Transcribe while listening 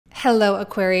Hello,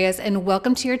 Aquarius, and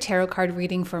welcome to your tarot card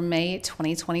reading for May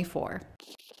 2024.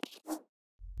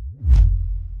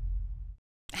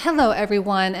 Hello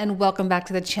everyone, and welcome back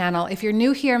to the channel. If you're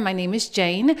new here, my name is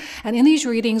Jane, and in these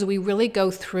readings we really go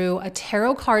through a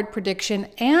tarot card prediction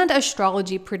and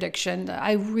astrology prediction.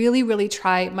 I really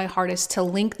try my hardest to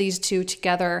link these two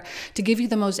together to give you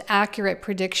the most accurate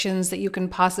predictions that you can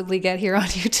possibly get here on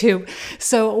YouTube.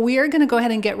 So we are going to go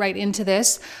ahead and get right into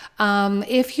this.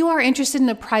 If you are interested in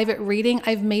a private reading,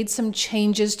 I've made some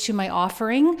changes to my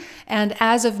offering, and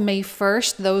as of May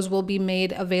 1st, those will be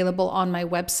made available on my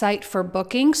website for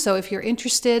booking. So if you're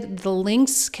interested, the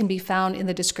links can be found in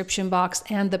the description box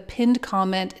and the pinned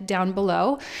comment down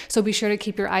below. So be sure to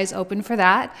keep your eyes open for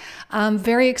that. I'm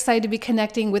very excited to be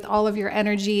connecting with all of your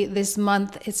energy this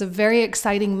month. It's a very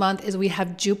exciting month as we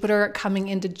have Jupiter coming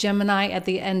into Gemini at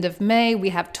the end of May. We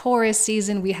have Taurus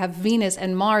season. We have Venus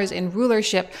and Mars in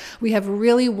rulership. We have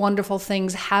really wonderful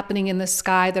things happening in the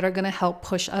sky that are going to help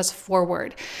push us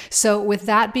forward. So with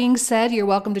that being said, you're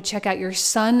welcome to check out your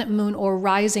sun, moon, or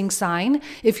rising sign.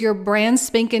 If you're brand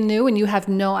spanking new and you have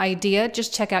no idea,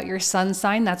 just check out your sun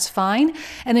sign. That's fine.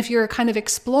 And if you're kind of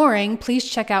exploring, please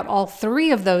check out all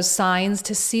three of those signs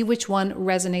to see which one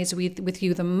resonates with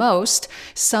you the most.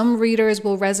 Some readers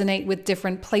will resonate with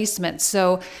different placements.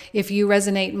 So if you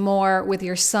resonate more with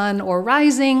your sun or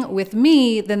rising with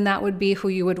me, then that would be who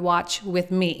you would watch with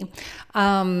me.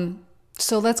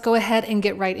 So let's go ahead and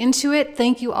get right into it.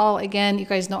 Thank you all again. You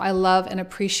guys know I love and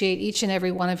appreciate each and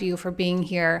every one of you for being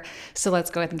here. So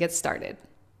let's go ahead and get started.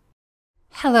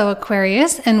 Hello,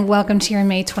 Aquarius, and welcome to your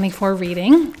May 24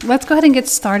 reading. Let's go ahead and get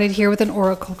started here with an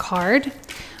oracle card.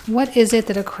 What is it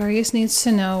that Aquarius needs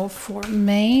to know for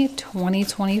May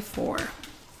 2024?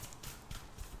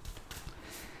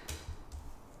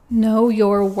 Know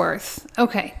your worth.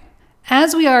 Okay.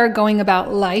 As we are going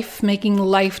about life, making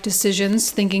life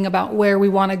decisions, thinking about where we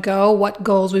want to go, what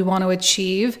goals we want to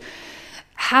achieve,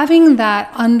 having that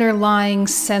underlying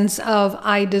sense of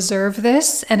I deserve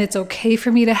this and it's okay for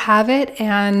me to have it,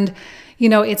 and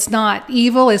it's not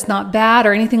evil, it's not bad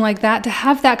or anything like that. To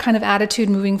have that kind of attitude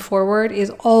moving forward is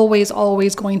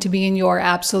always going to be in your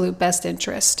absolute best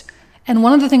interest. And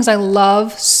one of the things I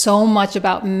love so much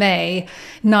about May,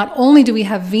 not only do we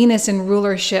have Venus in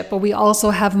rulership, but we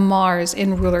also have Mars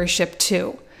in rulership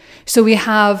too. So we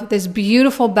have this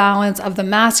beautiful balance of the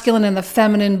masculine and the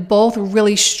feminine, both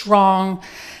really strong.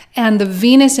 And the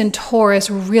Venus in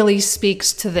Taurus really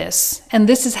speaks to this. And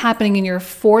this is happening in your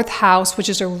fourth house, which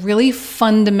is a really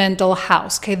fundamental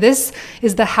house. Okay, this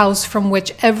is the house from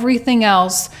which everything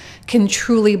else can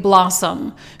truly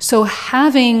blossom. So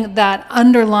having that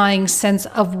underlying sense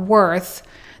of worth,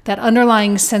 that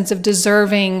underlying sense of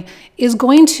deserving, is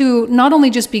going to not only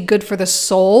just be good for the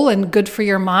soul and good for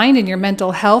your mind and your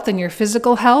mental health and your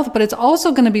physical health, but it's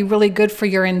also going to be really good for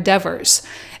your endeavors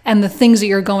and the things that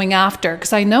you're going after.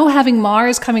 Because I know having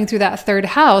Mars coming through that third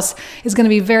house is going to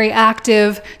be very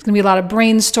active. There's going to be a lot of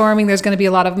brainstorming. There's going to be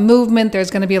a lot of movement.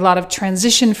 There's going to be a lot of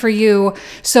transition for you.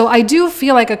 So I do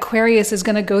feel like Aquarius is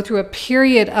going to go through a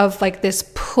period of like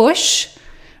this push,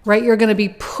 right? You're going to be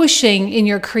pushing in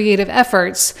your creative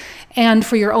efforts and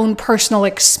for your own personal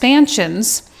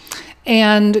expansions,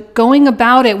 and going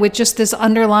about it with just this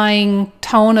underlying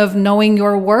tone of knowing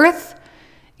your worth.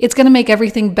 It's going to make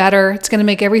everything better. It's going to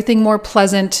make everything more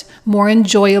pleasant, more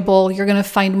enjoyable. You're going to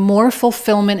find more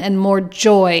fulfillment and more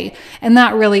joy. And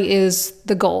that really is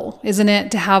the goal, isn't it?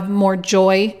 To have more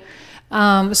joy.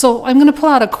 So I'm going to pull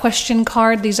out a question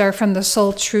card. These are from the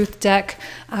Soul Truth deck.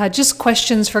 Just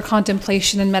questions for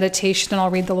contemplation and meditation. And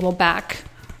I'll read the little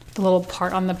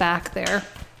part on the back there.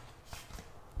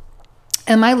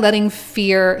 Am I letting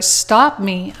fear stop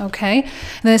me? Okay. And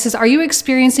then it says, are you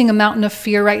experiencing a mountain of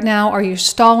fear right now? Are you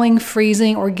stalling,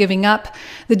 freezing, or giving up?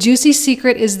 The juicy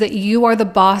secret is that you are the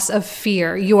boss of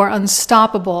fear. You are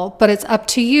unstoppable, but it's up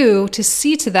to you to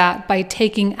see to that by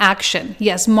taking action.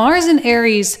 Yes, Mars and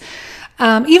Aries,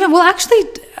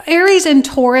 Aries and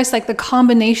Taurus, like the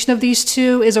combination of these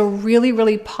two is a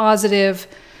really positive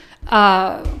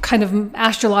kind of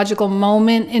astrological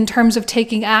moment in terms of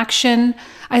taking action.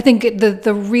 I think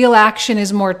the real action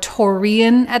is more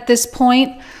Taurian at this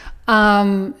point,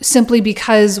 simply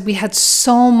because we had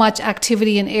so much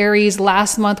activity in Aries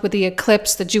last month with the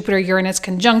eclipse, the Jupiter-Uranus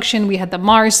conjunction. We had the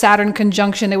Mars-Saturn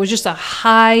conjunction. It was just a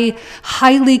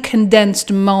highly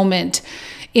condensed moment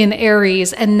in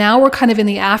Aries. And now we're kind of in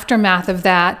the aftermath of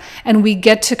that, and we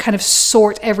get to kind of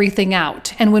sort everything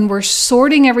out. And when we're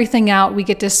sorting everything out, we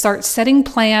get to start setting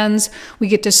plans. We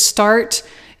get to start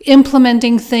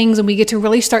implementing things, and we get to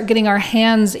really start getting our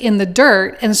hands in the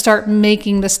dirt and start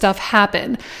making the stuff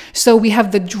happen. So we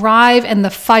have the drive and the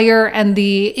fire and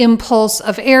the impulse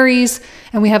of Aries,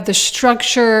 and we have the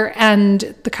structure and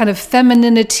the kind of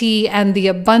femininity and the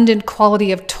abundant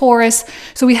quality of Taurus.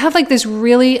 So we have like this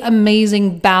really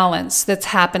amazing balance that's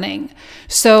happening.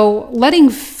 So letting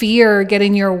fear get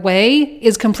in your way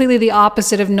is completely the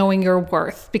opposite of knowing your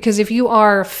worth, because if you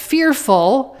are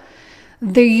fearful,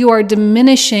 there you are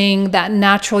diminishing that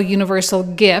natural universal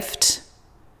gift.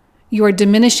 You are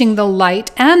diminishing the light,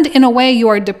 and in a way you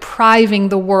are depriving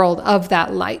the world of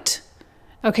that light.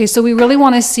 Okay, so we really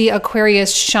want to see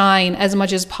Aquarius shine as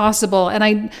much as possible.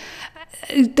 And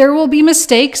there will be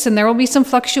mistakes, and there will be some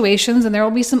fluctuations, and there will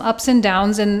be some ups and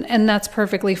downs, and that's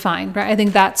perfectly fine, right? I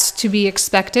think that's to be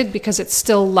expected because it's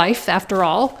still life after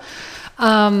all.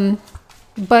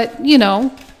 But, you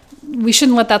know, we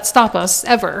shouldn't let that stop us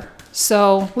ever.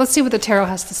 So let's see what the tarot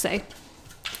has to say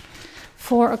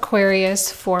for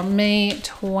Aquarius for May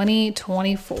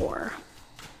 2024.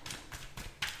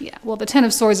 Yeah, well, the Ten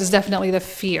of Swords is definitely the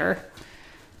fear,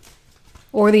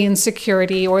 or the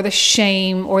insecurity, or the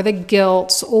shame, or the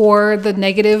guilt, or the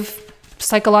negative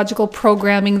psychological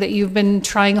programming that you've been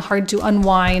trying hard to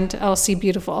unwind. Oh, see,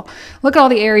 beautiful. Look at all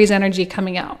the Aries energy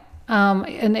coming out.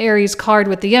 An Aries card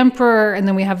with the Emperor, and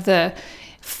then we have the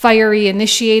fiery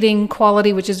initiating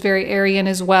quality, which is very Aryan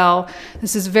as well.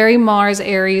 This is very Mars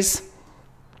Aries.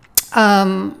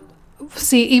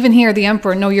 See, even here, the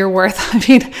Emperor, know your worth. I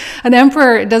mean, an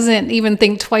Emperor doesn't even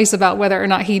think twice about whether or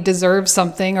not he deserves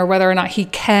something, or whether or not he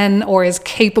can or is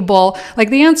capable. Like,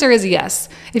 the answer is yes.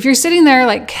 If you're sitting there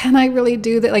like, can I really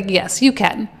do that? Like, yes, you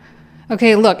can.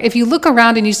 Okay, look, if you look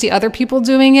around and you see other people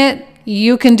doing it,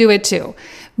 you can do it too.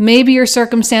 Maybe your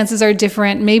circumstances are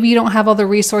different. Maybe you don't have all the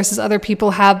resources other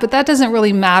people have, but that doesn't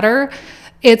really matter.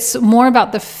 It's more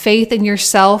about the faith in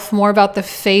yourself, more about the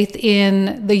faith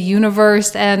in the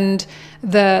universe and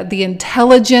the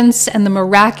intelligence and the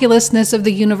miraculousness of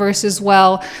the universe as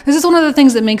well. This is one of the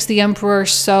things that makes the Emperor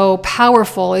so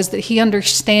powerful, is that he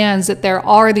understands that there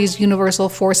are these universal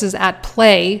forces at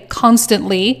play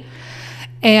constantly.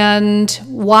 And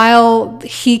while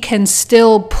he can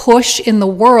still push in the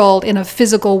world in a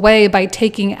physical way by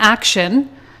taking action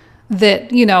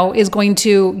that, you know, is going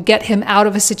to get him out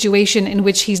of a situation in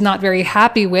which he's not very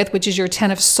happy with, which is your Ten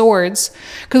of Swords.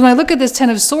 Because when I look at this Ten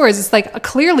of Swords, it's like,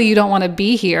 clearly you don't want to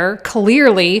be here.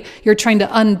 Clearly you're trying to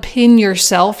unpin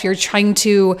yourself. You're trying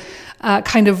to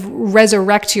kind of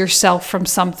resurrect yourself from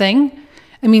something.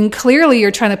 I mean, clearly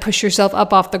you're trying to push yourself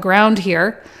up off the ground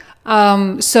here.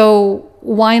 So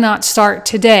why not start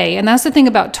today? And that's the thing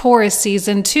about Taurus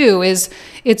season too, is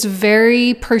it's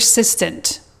very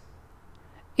persistent.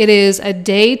 It is a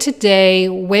day-to-day,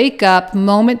 wake up,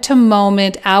 moment to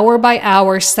moment, hour by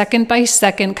hour, second by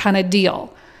second kind of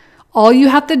deal. All you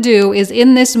have to do is,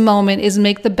 in this moment, is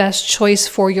make the best choice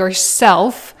for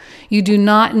yourself. You do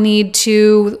not need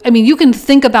to, I mean, you can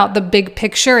think about the big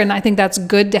picture, and I think that's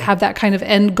good to have that kind of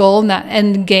end goal and that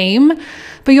end game.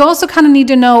 But you also kind of need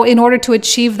to know, in order to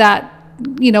achieve that,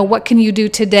 you know, what can you do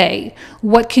today?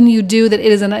 What can you do that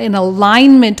is in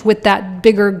alignment with that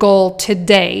bigger goal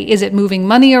today? Is it moving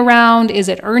money around? Is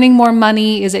it earning more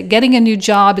money? Is it getting a new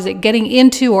job? Is it getting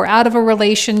into or out of a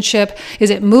relationship?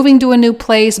 Is it moving to a new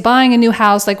place, buying a new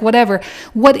house, like whatever?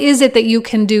 What is it that you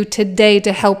can do today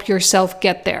to help yourself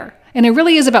get there? And it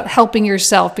really is about helping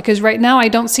yourself, because right now I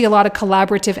don't see a lot of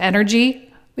collaborative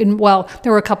energy. Well,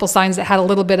 there were a couple signs that had a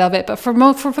little bit of it, but for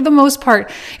the most part,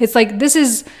 it's like, this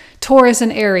is Taurus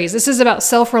and Aries. This is about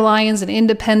self-reliance and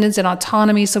independence and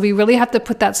autonomy. So we really have to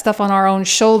put that stuff on our own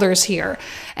shoulders here.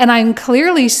 And I'm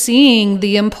clearly seeing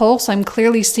the impulse. I'm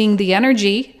clearly seeing the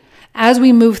energy. As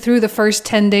we move through the first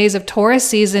 10 days of Taurus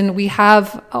season, we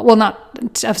have, well, not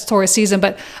of Taurus season,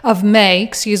 but of May,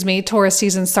 excuse me. Taurus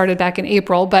season started back in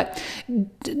April, but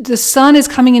the sun is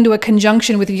coming into a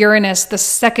conjunction with Uranus the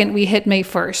second we hit May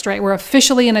 1st, right? We're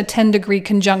officially in a 10-degree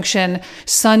conjunction,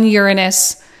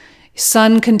 Sun-Uranus.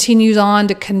 Sun continues on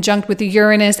to conjunct with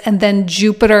Uranus, and then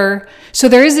Jupiter. So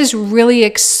there is this really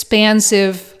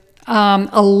expansive,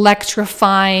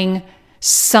 electrifying,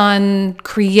 sun,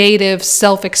 creative,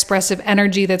 self-expressive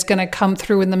energy that's going to come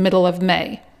through in the middle of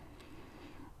May.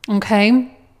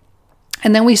 Okay?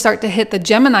 And then we start to hit the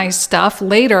Gemini stuff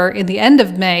later in the end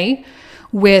of May,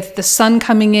 with the sun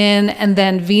coming in, and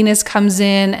then Venus comes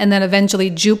in, and then eventually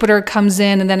Jupiter comes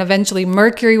in, and then eventually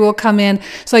Mercury will come in.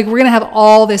 So like, we're going to have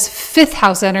all this fifth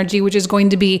house energy, which is going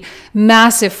to be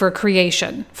massive for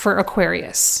creation for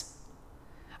Aquarius.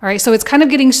 All right, so it's kind of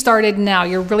getting started now.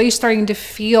 You're really starting to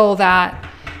feel that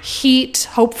heat.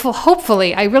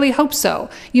 Hopefully, I really hope so.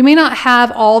 You may not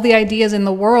have all the ideas in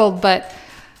the world, but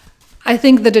I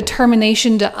think the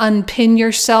determination to unpin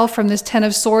yourself from this Ten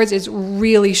of Swords is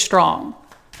really strong.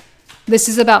 This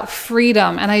is about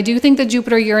freedom. And I do think the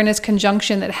Jupiter-Uranus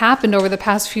conjunction that happened over the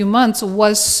past few months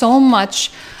was so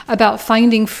much about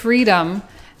finding freedom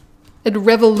and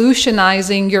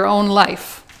revolutionizing your own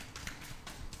life.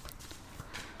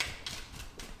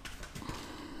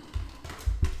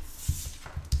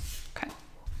 Okay.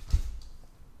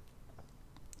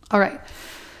 All right.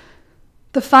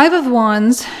 The Five of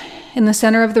Wands in the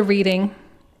center of the reading.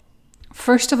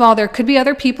 First of all, there could be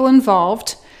other people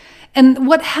involved. And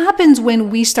what happens when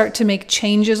we start to make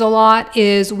changes a lot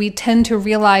is we tend to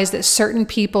realize that certain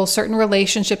people, certain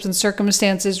relationships and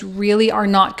circumstances really are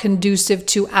not conducive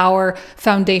to our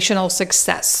foundational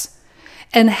success.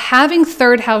 And having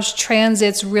third house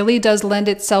transits really does lend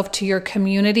itself to your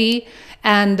community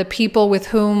and the people with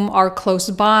whom are close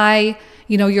by,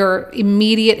 you know, your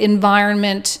immediate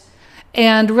environment,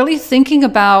 and really thinking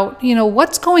about, you know,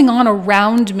 what's going on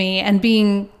around me and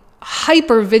being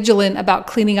hyper vigilant about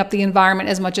cleaning up the environment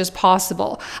as much as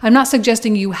possible. I'm not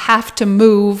suggesting you have to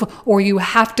move or you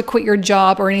have to quit your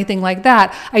job or anything like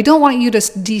that. I don't want you to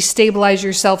destabilize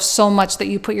yourself so much that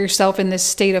you put yourself in this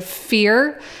state of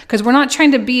fear, because we're not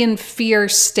trying to be in fear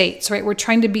states, right? We're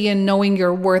trying to be in knowing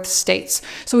your worth states.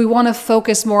 So we want to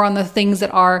focus more on the things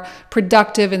that are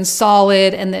productive and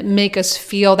solid and that make us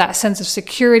feel that sense of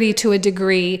security to a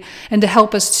degree, and to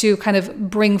help us to kind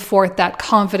of bring forth that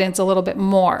confidence a little bit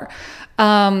more.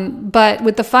 But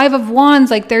with the Five of Wands,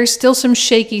 like, there's still some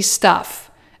shaky stuff.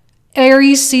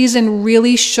 Aries season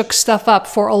really shook stuff up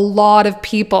for a lot of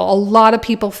people. A lot of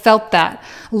people felt that.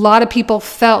 A lot of people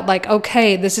felt like,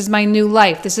 okay, this is my new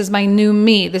life. This is my new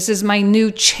me. This is my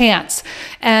new chance.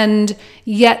 And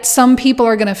yet some people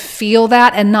are going to feel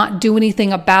that and not do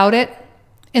anything about it.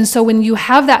 And so when you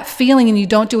have that feeling and you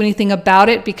don't do anything about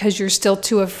it because you're still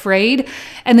too afraid,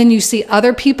 and then you see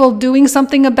other people doing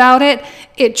something about it,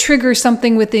 it triggers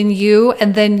something within you,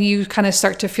 and then you kind of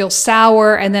start to feel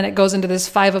sour, and then it goes into this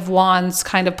Five of Wands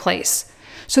kind of place.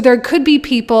 So there could be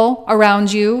people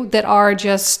around you that are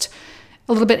just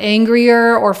a little bit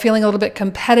angrier or feeling a little bit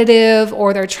competitive,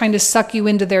 or they're trying to suck you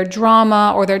into their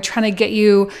drama, or they're trying to get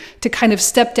you to kind of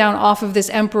step down off of this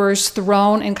emperor's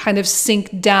throne and kind of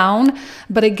sink down.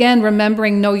 But again,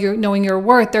 remembering knowing your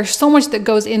worth, there's so much that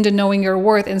goes into knowing your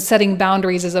worth, and setting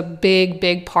boundaries is a big,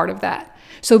 big part of that.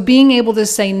 So being able to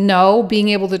say no, being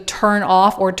able to turn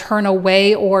off or turn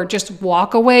away or just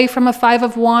walk away from a Five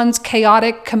of Wands,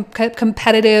 chaotic,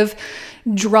 competitive,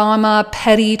 drama,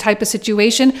 petty type of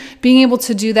situation, being able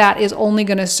to do that is only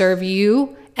going to serve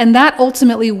you. And that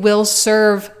ultimately will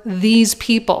serve these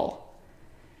people.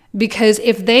 Because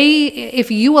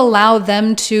if you allow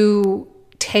them to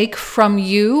take from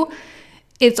you,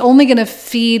 it's only going to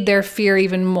feed their fear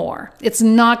even more. It's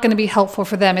not going to be helpful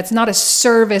for them. It's not a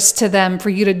service to them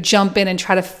for you to jump in and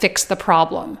try to fix the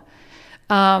problem.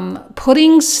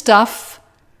 Putting stuff,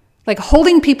 like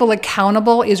holding people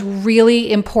accountable, is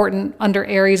really important under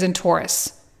Aries and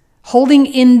Taurus.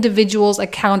 Holding individuals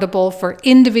accountable for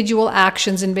individual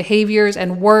actions and behaviors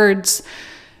and words.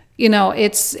 You know,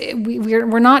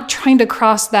 we're not trying to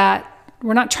cross that.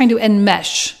 We're not trying to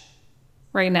enmesh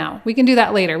right now. We can do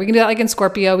that later. We can do that like in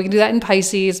Scorpio. We can do that in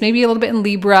Pisces, maybe a little bit in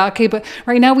Libra. Okay, but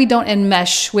right now we don't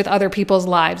enmesh with other people's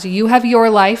lives. You have your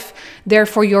life,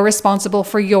 therefore you're responsible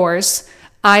for yours.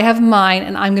 I have mine,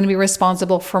 and I'm going to be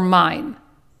responsible for mine.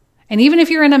 And even if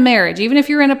you're in a marriage, even if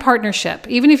you're in a partnership,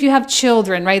 even if you have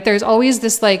children, right? There's always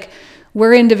this, like,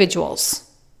 we're individuals.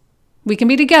 We can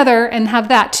be together and have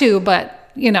that too,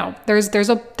 but you know, there is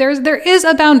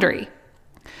a boundary.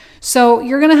 So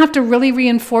you're going to have to really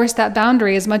reinforce that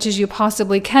boundary as much as you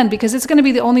possibly can, because it's going to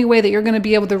be the only way that you're going to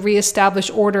be able to reestablish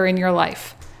order in your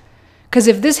life. Because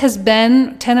if this has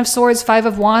been Ten of Swords, Five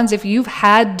of Wands, if you've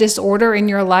had disorder in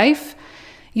your life,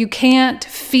 you can't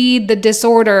feed the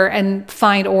disorder and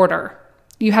find order.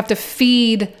 You have to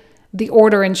feed the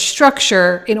order and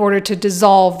structure in order to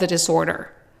dissolve the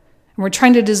disorder. And we're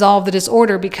trying to dissolve the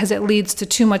disorder because it leads to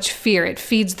too much fear. It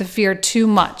feeds the fear too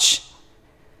much.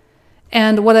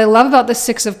 And what I love about the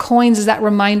Six of Coins is that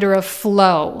reminder of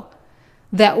flow.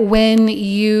 That when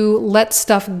you let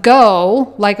stuff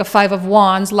go, like a Five of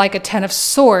Wands, like a Ten of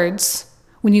Swords,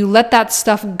 when you let that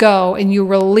stuff go and you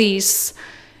release,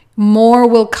 more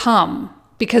will come,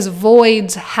 because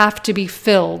voids have to be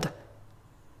filled.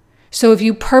 So if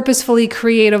you purposefully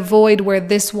create a void where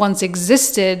this once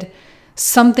existed,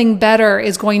 something better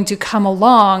is going to come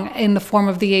along in the form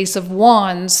of the Ace of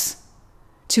Wands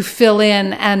to fill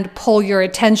in and pull your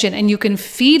attention. And you can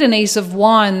feed an Ace of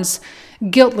Wands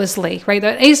guiltlessly, right?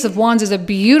 The Ace of Wands is a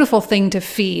beautiful thing to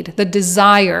feed. The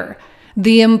desire,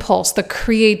 the impulse, the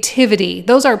creativity,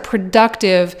 those are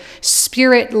productive,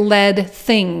 spirit-led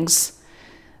things.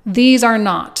 These are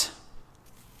not.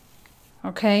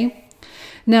 Okay?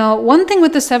 Now, one thing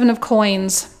with the Seven of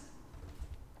Coins,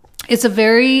 it's a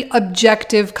very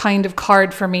objective kind of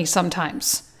card for me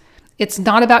sometimes. It's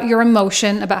not about your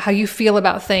emotion, about how you feel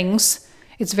about things.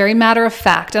 It's very matter of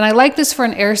fact. And I like this for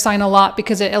an air sign a lot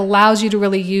because it allows you to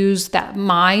really use that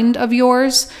mind of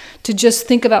yours to just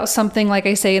think about something, like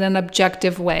I say, in an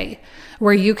objective way,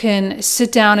 where you can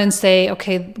sit down and say,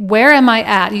 okay, where am I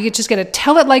at? You just get to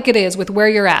tell it like it is with where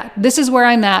you're at. This is where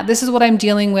I'm at. This is what I'm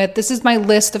dealing with. This is my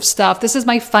list of stuff. This is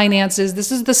my finances.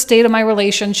 This is the state of my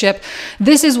relationship.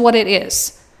 This is what it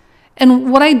is.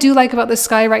 And what I do like about the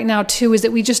sky right now too is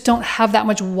that we just don't have that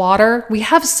much water. We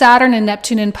have Saturn and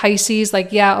Neptune and Pisces,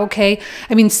 like, yeah, okay.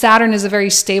 I mean, Saturn is a very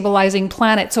stabilizing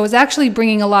planet. So it's actually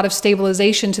bringing a lot of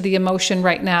stabilization to the emotion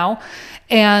right now.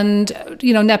 And,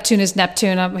 you know, Neptune is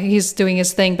Neptune. He's doing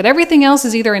his thing. But everything else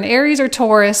is either in Aries or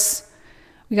Taurus.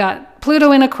 We got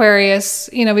Pluto in Aquarius.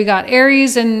 You know, we got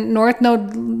Aries and North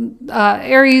Node,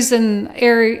 Aries and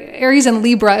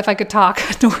Libra, if I could talk,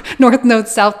 North Node,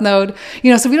 South Node.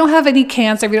 You know, so we don't have any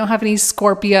Cancer. We don't have any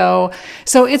Scorpio.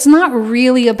 So it's not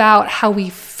really about how we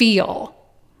feel.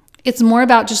 It's more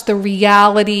about just the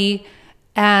reality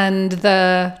and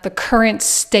the current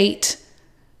state,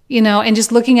 you know, and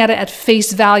just looking at it at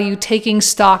face value, taking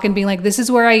stock and being like, this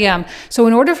is where I am. So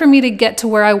in order for me to get to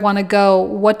where I want to go,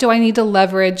 what do I need to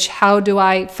leverage? How do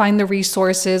I find the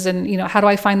resources? And, you know, how do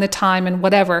I find the time and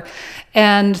whatever?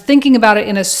 And thinking about it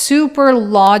in a super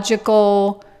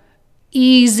logical,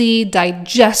 easy,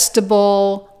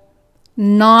 digestible,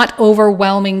 not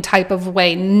overwhelming type of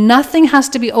way. Nothing has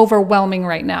to be overwhelming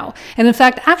right now. And in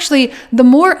fact, actually, the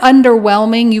more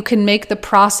underwhelming you can make the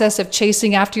process of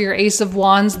chasing after your Ace of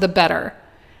Wands, the better.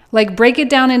 Like, break it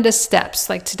down into steps.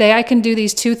 Like, today I can do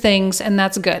these 2 things and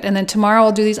that's good. And then tomorrow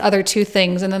I'll do these other 2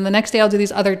 things. And then the next day I'll do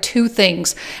these other 2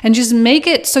 things. And just make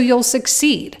it so you'll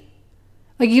succeed.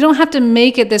 Like, you don't have to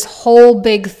make it this whole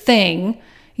big thing.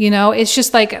 You know, it's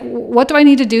just like, what do I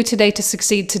need to do today to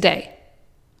succeed today?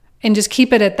 And just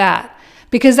keep it at that.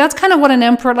 Because that's kind of what an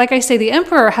emperor, like I say, the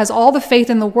emperor has all the faith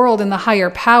in the world in the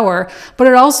higher power, but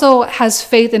it also has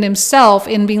faith in himself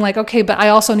in being like, okay, but I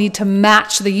also need to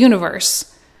match the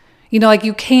universe. You know, like,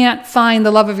 you can't find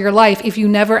the love of your life if you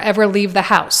never ever leave the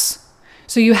house.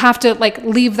 So you have to, like,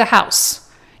 leave the house.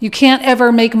 You can't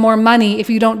ever make more money if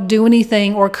you don't do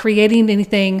anything or creating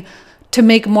anything to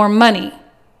make more money.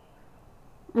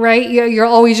 Right? You'll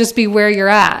always just be where you're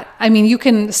at. I mean, you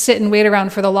can sit and wait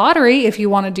around for the lottery if you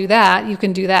want to do that. You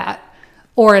can do that.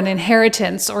 Or an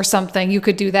inheritance or something. You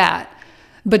could do that.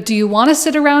 But do you want to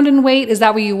sit around and wait? Is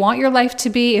that what you want your life to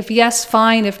be? If yes,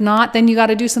 fine. If not, then you got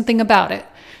to do something about it.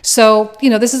 So, you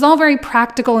know, this is all very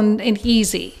practical and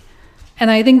easy. And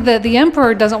I think that the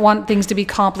emperor doesn't want things to be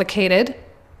complicated.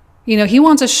 You know, he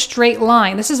wants a straight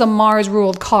line. This is a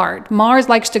Mars-ruled card. Mars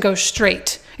likes to go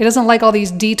straight. It doesn't like all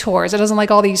these detours. It doesn't like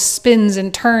all these spins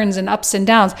and turns and ups and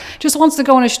downs. It just wants to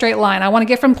go in a straight line. I want to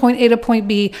get from point A to point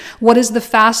B. What is the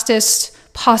fastest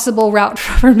possible route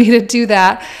for me to do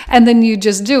that? And then you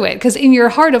just do it. Because in your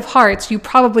heart of hearts, you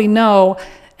probably know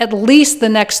at least the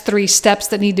next 3 steps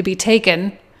that need to be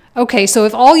taken. Okay, so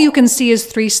if all you can see is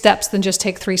 3 steps, then just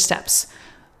take 3 steps.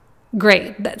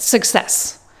 Great, that's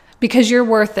success. Because you're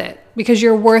worth it. Because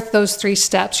you're worth those 3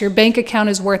 steps. Your bank account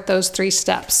is worth those 3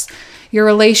 steps. Your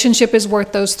relationship is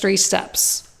worth those 3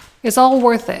 steps. It's all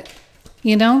worth it,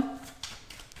 you know?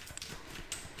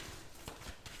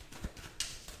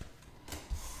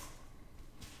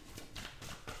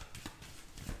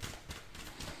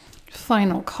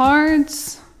 Final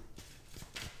cards.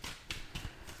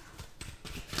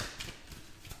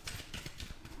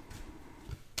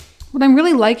 What I'm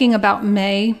really liking about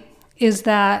May is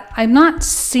that I'm not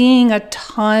seeing a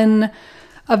ton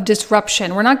of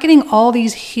disruption. We're not getting all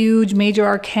these huge major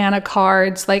arcana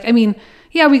cards. Like, I mean,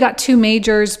 yeah, we got 2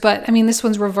 majors, but I mean, this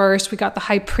one's reversed. We got the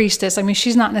High Priestess. I mean,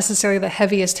 she's not necessarily the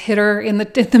heaviest hitter in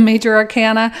the major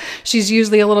arcana. She's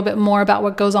usually a little bit more about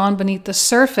what goes on beneath the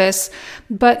surface.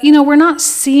 But, you know, we're not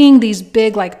seeing these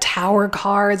big like Tower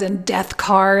cards and Death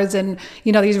cards and,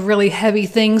 you know, these really heavy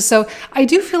things. So I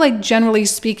do feel like, generally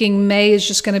speaking, May is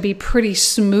just going to be pretty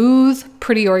smooth,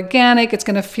 pretty organic. It's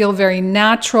going to feel very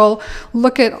natural.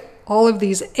 Look at all of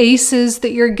these aces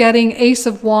that you're getting. Ace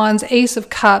of Wands, Ace of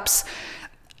Cups.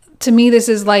 To me, this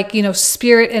is like, you know,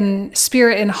 spirit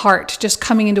and heart just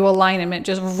coming into alignment.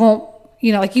 Just,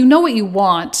 you know, like, you know what you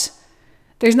want.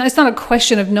 It's not a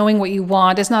question of knowing what you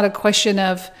want. It's not a question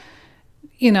of,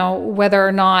 you know, whether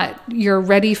or not you're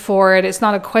ready for it. It's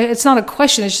not a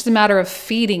question. It's just a matter of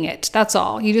feeding it. That's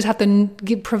all. You just have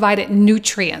to provide it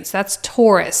nutrients. That's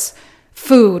Taurus.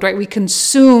 Food, right? We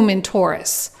consume in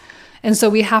Taurus. And so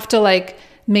we have to like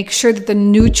make sure that the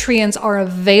nutrients are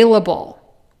available.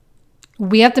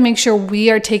 We have to make sure we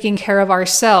are taking care of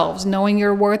ourselves. Knowing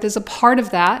your worth is a part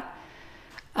of that.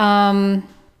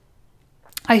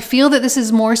 I feel that this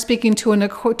is more speaking to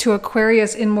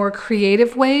Aquarius in more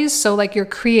creative ways. So like your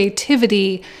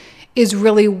creativity is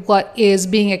really what is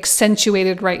being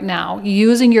accentuated right now.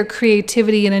 Using your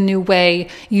creativity in a new way,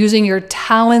 using your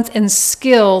talents and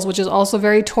skills, which is also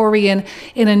very Taurian,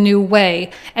 in a new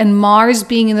way. And Mars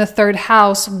being in the 3rd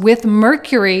house with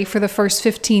Mercury for the first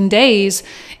 15 days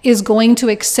is going to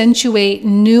accentuate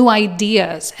new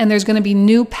ideas. And there's going to be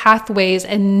new pathways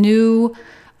and new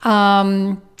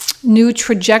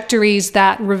trajectories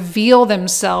that reveal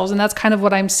themselves. And that's kind of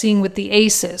what I'm seeing with the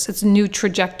aces. It's new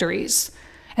trajectories.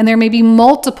 And there may be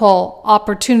multiple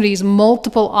opportunities,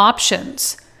 multiple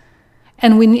options.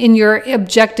 And when in your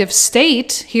objective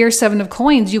state, here, 7 of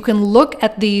Coins, you can look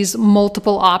at these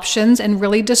multiple options and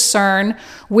really discern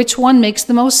which one makes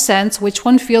the most sense, which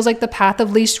one feels like the path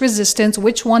of least resistance,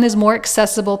 which one is more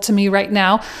accessible to me right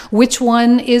now, which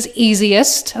one is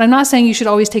easiest. And I'm not saying you should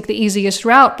always take the easiest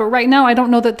route, but right now I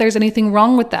don't know that there's anything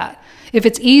wrong with that. If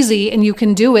it's easy and you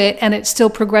can do it and it still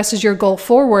progresses your goal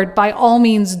forward, by all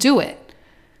means do it.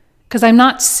 Because I'm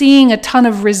not seeing a ton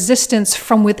of resistance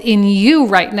from within you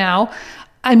right now.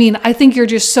 I mean, I think you're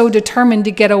just so determined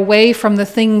to get away from the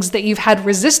things that you've had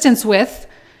resistance with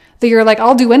that you're like,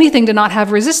 I'll do anything to not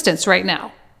have resistance right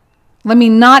now. Let me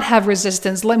not have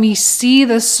resistance. Let me see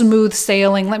the smooth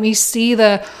sailing. Let me see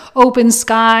the open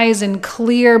skies and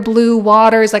clear blue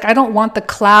waters. Like, I don't want the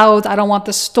clouds. I don't want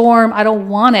the storm. I don't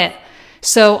want it.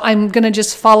 So I'm going to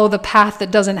just follow the path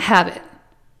that doesn't have it.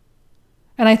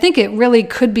 And I think it really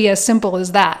could be as simple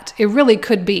as that. It really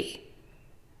could be.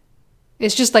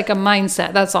 It's just like a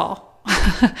mindset, that's all.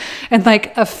 And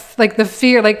like the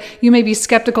fear, like you may be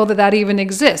skeptical that that even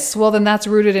exists. Well, then that's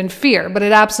rooted in fear, but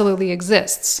it absolutely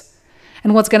exists.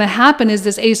 And what's going to happen is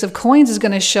this Ace of Coins is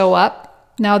going to show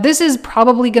up. Now, this is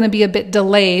probably going to be a bit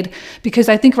delayed because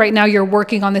I think right now you're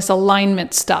working on this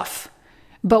alignment stuff.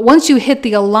 But once you hit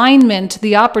the alignment,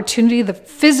 the opportunity, the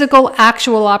physical,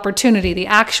 actual opportunity, the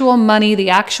actual money,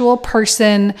 the actual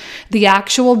person, the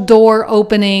actual door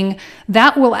opening,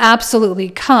 that will absolutely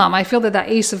come. I feel that that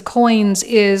Ace of Coins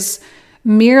is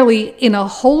merely in a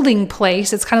holding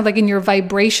place. It's kind of like in your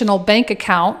vibrational bank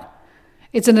account.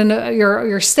 It's in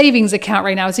your savings account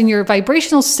right now. It's in your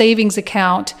vibrational savings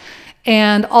account.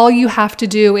 And all you have to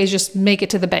do is just make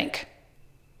it to the bank.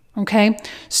 Okay?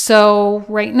 So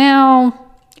right now,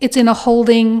 it's in a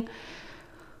holding,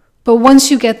 but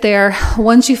once you get there,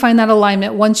 once you find that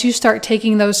alignment, once you start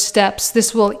taking those steps,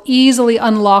 this will easily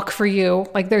unlock for you.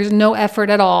 Like there's no effort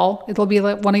at all. It'll be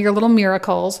like one of your little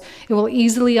miracles. It will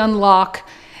easily unlock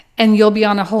and you'll be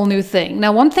on a whole new thing.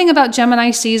 Now, one thing about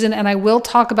Gemini season, and I will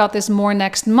talk about this more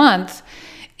next month,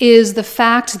 is the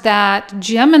fact that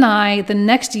Gemini, the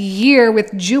next year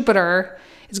with Jupiter,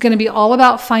 is going to be all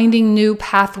about finding new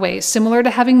pathways. Similar to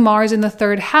having Mars in the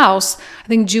 3rd house, I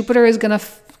think Jupiter is going to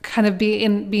kind of be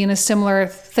in a similar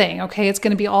thing, okay? It's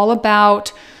going to be all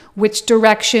about which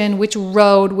direction, which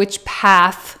road, which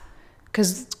path,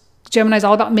 because Gemini is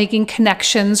all about making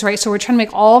connections, right? So we're trying to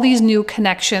make all these new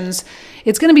connections.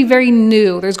 It's going to be very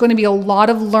new. There's going to be a lot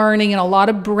of learning and a lot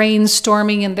of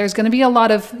brainstorming, and there's going to be a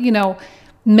lot of, you know,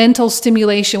 mental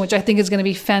stimulation, which I think is going to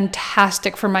be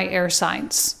fantastic for my air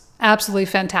signs. Absolutely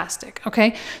fantastic.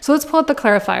 Okay, so let's pull out the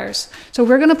clarifiers. So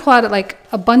we're going to pull out like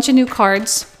a bunch of new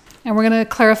cards and we're going to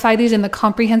clarify these in the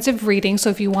comprehensive reading. So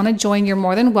if you want to join, you're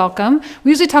more than welcome. We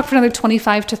usually talk for another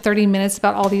 25 to 30 minutes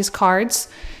about all these cards.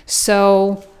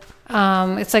 So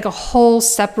it's like a whole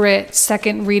separate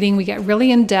second reading. We get really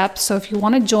in depth. So if you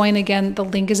want to join, again, the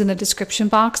link is in the description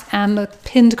box and the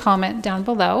pinned comment down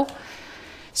below.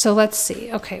 So let's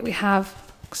see. Okay, we have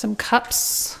some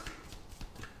cups.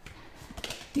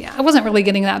 Yeah, I wasn't really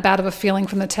getting that bad of a feeling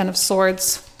from the 10 of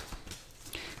Swords.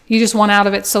 You just want out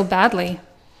of it so badly.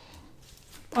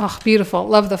 Oh, beautiful.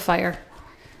 Love the fire.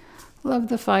 Love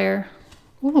the fire.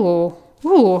 Ooh,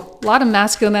 a lot of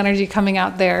masculine energy coming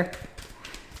out there.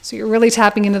 So you're really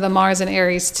tapping into the Mars and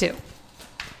Aries too.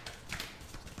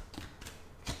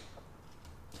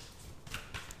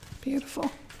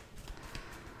 Beautiful.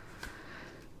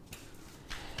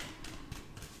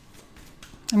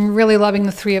 I'm really loving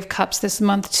the 3 of Cups this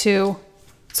month too.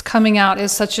 It's coming out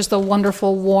as such just a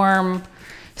wonderful, warm,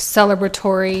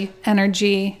 celebratory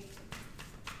energy.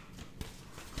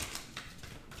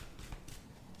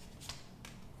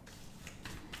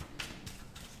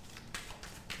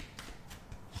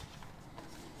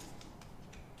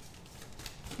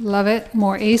 Love it.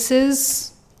 More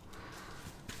aces.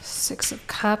 6 of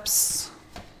Cups.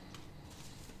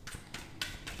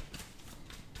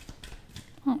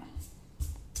 Oh.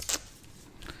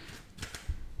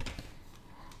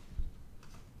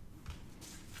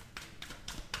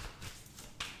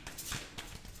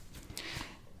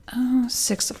 Oh,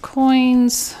 6 of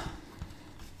Coins.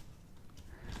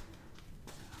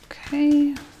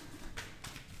 Okay.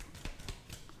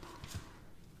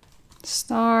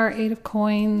 Star, 8 of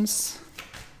Coins.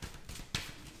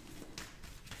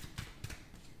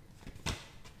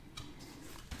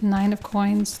 Nine of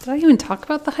Coins. Did I even talk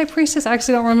about the High Priestess? I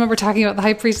actually don't remember talking about the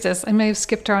High Priestess. I may have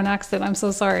skipped her on accident. I'm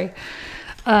so sorry.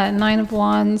 9 of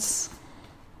Wands.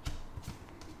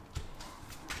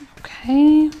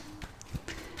 Okay.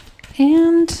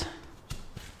 And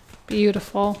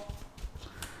beautiful.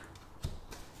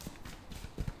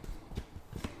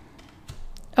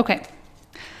 Okay.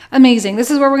 Amazing. This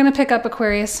is where we're going to pick up,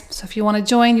 Aquarius. So if you want to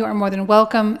join, you are more than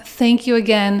welcome. Thank you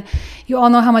again. You all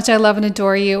know how much I love and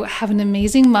adore you. Have an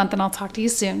amazing month, and I'll talk to you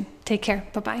soon. Take care.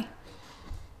 Bye-bye.